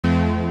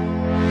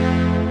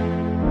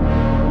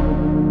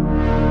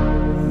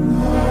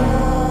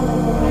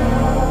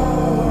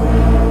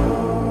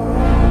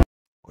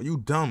Are you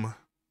dumb?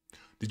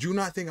 Did you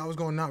not think I was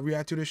gonna not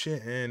react to this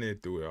shit? And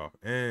it threw it off.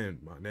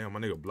 And my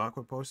nigga Block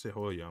posted.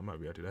 Hold on, y'all, I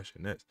might react to that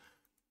shit next.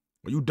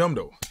 Are you dumb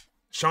though?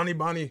 Shani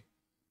Boni.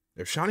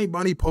 If Shani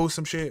Boni posts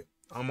some shit,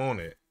 I'm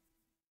on it.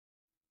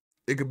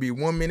 It could be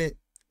 1 minute.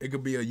 It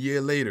could be a year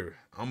later.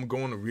 I'm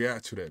going to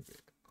react to that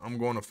bit. I'm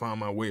going to find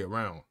my way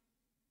around.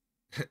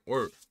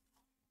 Word.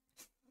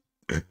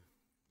 The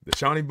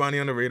Shani Boni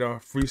on the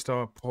radar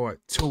freestyle part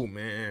 2,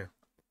 man.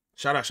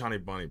 Shout out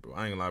Shani Boni, bro.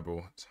 I ain't gonna lie,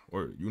 bro.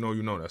 Word. You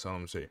know. That's all I'm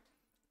gonna say.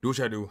 Do what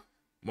y'all do.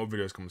 More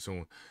videos coming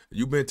soon. If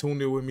you've been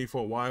tuned in with me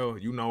for a while,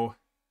 you know.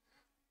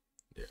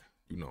 Yeah,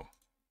 you know.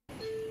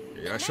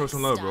 Yeah, I show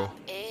some love, bro.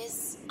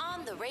 Is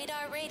on the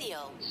radar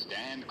radio.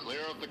 Stand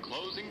clear of the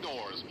closing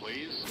doors,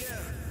 please.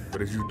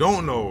 But if you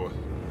don't know,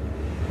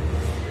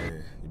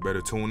 man, you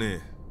better tune in.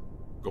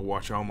 Go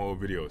watch all my old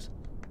videos.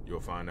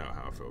 You'll find out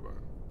how I feel about it.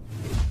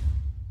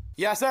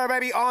 Yes, sir,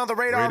 baby. On the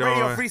radar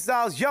radio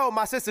freestyles. Yo,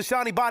 my sister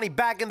Shani Boni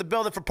back in the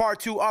building for part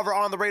 2 of her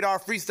On the Radar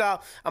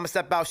freestyle. I'm gonna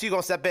step out. She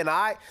gonna step in. All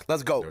right,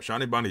 let's go. Yo,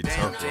 Shani Boni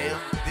tough, bro.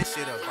 This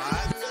shit a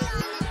vibe.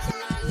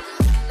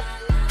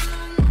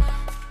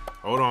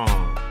 Hold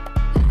on.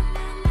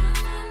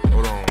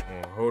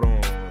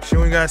 She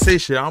ain't gotta say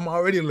shit. I'm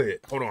already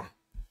lit. Hold on.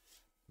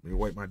 Let me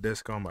wipe my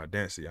desk on my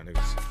dance, y'all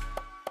niggas.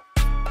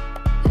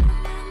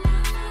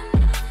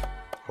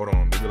 Hold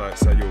on. They be like,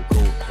 say yo,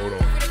 cool. Hold on.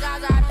 Free the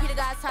guys, RIP the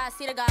guys, I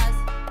see the guys.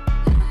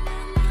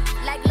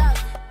 Like love.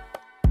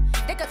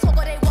 They could talk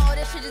all they want,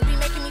 this shit just be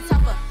making me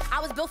tougher. I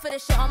was built for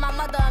this shit on my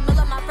mother. A mill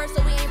of my first,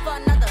 so we ain't for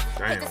another.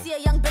 Hate to see a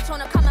young bitch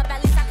wanna come up,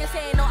 at least I can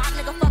say no, I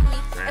nigga fuck me.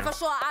 Damn. If I'm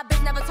sure I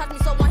bitch never touch me,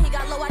 so when he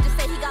got low, I just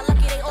say he got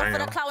lucky. They all for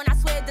the clout, and I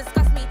swear it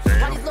disgusts me.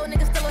 Why these little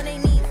niggas still on their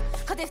knees?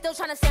 Cause they still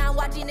tryna say I'm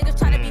YG, niggas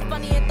tryna be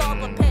funny and throw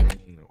up a pic.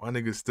 Why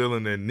niggas still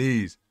on their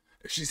knees?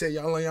 If she said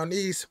y'all on your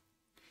knees,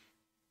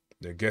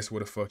 then guess where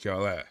the fuck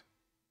y'all at?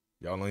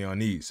 Y'all on your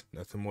knees.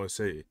 Nothing more to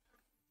say.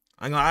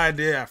 I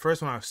did. At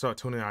first when I started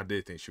tuning in, I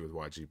did think she was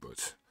YG,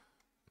 but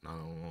I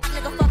don't know.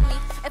 Nigga fuck me.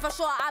 If I'm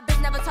sure I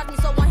bitch never touch me,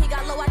 so when he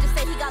got low, I just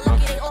say he got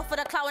lucky. They all for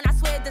the clout, and I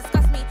swear it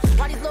disgusts me.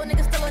 Why these little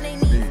niggas still on their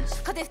knees?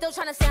 Cause they still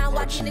tryna say I'm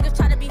YG, niggas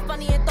tryna be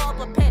funny and throw up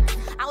a pic.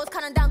 I was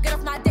cutting down, get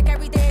off my dick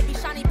every day. It be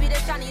Shani, be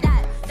this, Shani,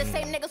 that. The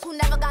same niggas who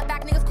never got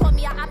back, niggas call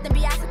me, I opt and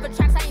be asking for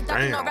tracks. I ain't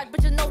ducking no wreck,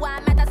 bitches know where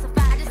I'm at, that's a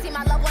fact. I just see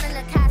my loved one in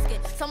a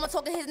casket. Someone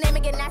talking his name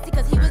and get nasty,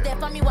 cause he was there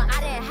for me when I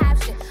didn't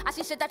have shit. I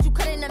see shit that you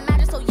couldn't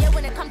imagine, so yeah,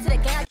 when it comes to the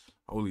game.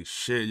 Holy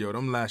shit, yo,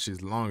 them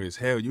lashes long as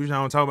hell. Usually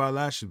I don't talk about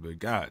lashes, but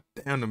god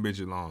damn, them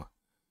bitches long.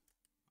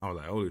 I was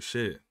like, holy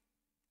shit.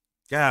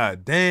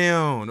 God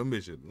damn, them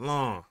bitches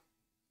long.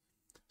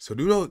 So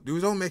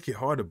dudes don't make it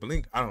hard to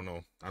blink? I don't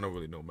know. I don't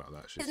really know about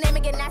lashes. His name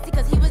and get nasty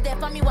cause he was there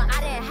for me when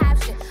I didn't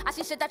have shit. I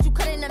see shit that you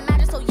couldn't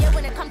imagine, so yeah,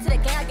 when it comes to the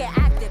game, I get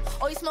active.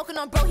 Oh, you smoking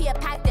on bro, he a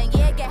pack then.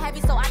 Yeah, it get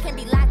heavy, so I can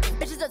be lacking.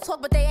 Bitches that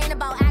talk, but they ain't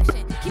about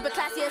action. Keep it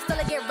classy and still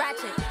it get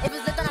ratchet. If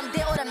it's lit, then I'm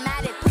dead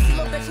automatic. Pussy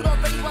little bitch, you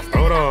don't really want to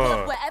stand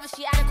up. Wherever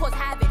she at, it cause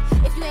havoc.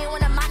 If you ain't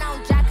wanna mind, I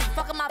don't jack it.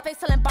 Fuck up my face,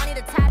 telling Boni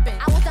to tap it.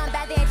 I was done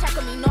bad, they ain't check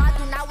with me. No, I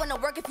do not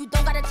wanna work if you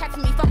don't gotta check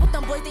for me. Fuck with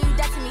them boys, then you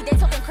dead to me. They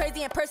talking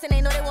crazy in person,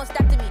 they know they won't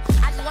step to me.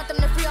 I just want them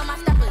to free all my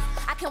steppers.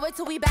 I can't wait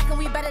till we back and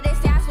we better. They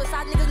say I switch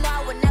sides, niggas know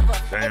I would never.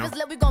 Damn. If it's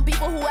lit, we gon' beef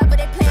with whoever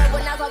they playing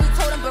with. That's why we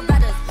told them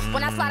Berettas.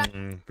 When I slide up.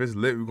 If it's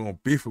lit, we gon'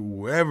 beef with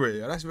whoever.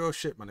 Yeah, that's real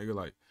shit, my nigga.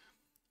 Like,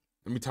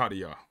 let me talk to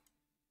y'all.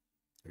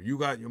 If you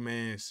got your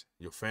mans,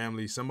 your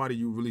family, somebody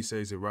you really say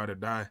is a ride or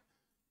die,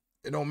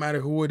 it don't matter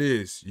who it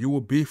is. You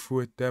will beef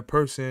with that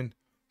person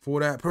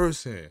for that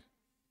person.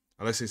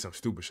 Unless it's some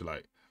stupid shit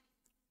like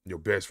your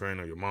best friend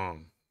or your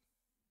mom.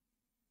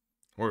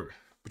 Word.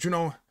 But you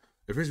know,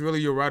 if it's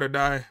really your ride or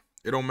die,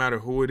 it don't matter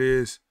who it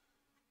is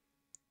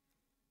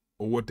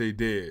or what they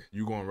did.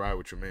 You gonna ride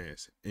with your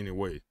mans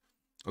anyway.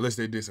 Unless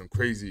they did some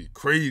crazy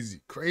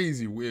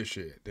weird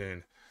shit.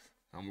 Then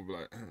I'm gonna be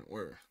like,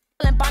 word.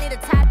 Boni to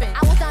tap in. I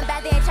was done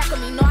bad, they ain't check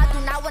with me. No, I do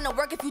not wanna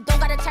work if you don't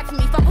gotta check for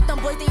me. Fuck with them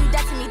boys, then you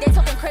dead to me. They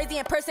talking crazy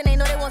in person, they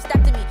know they won't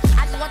step to me.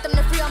 I just want them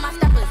to free all my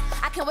steppers.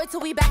 I can't wait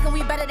till we back and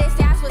we better. They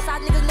say I switch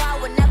sides, niggas know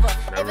I would never.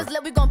 If it's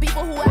lit, we gon' beef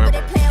with whoever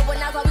they playing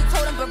with. That's why we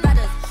told them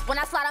Berettas. When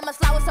I slide, I'ma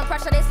slide with some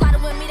pressure. They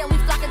sliding with me, then we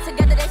flocking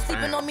together. They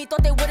sleeping on me,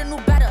 thought they would've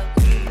knew better.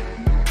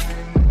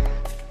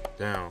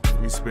 Damn,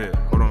 let me spit.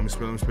 Hold on,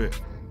 let me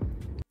spit.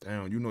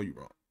 Damn, you know you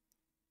wrong.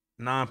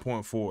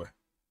 9.4.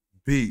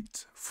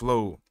 Beat,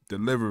 flow,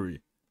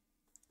 delivery.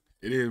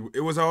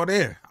 It was all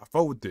there. I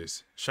fought with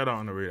this. Shout out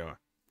on the radar.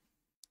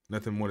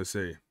 Nothing more to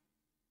say.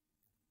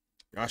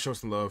 Y'all show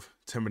some love.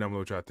 Tell me down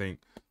below what y'all think.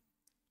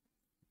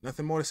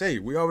 Nothing more to say.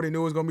 We already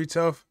knew it was gonna be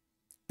tough.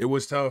 It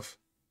was tough.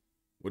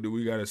 What do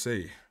we gotta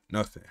say?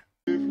 Nothing.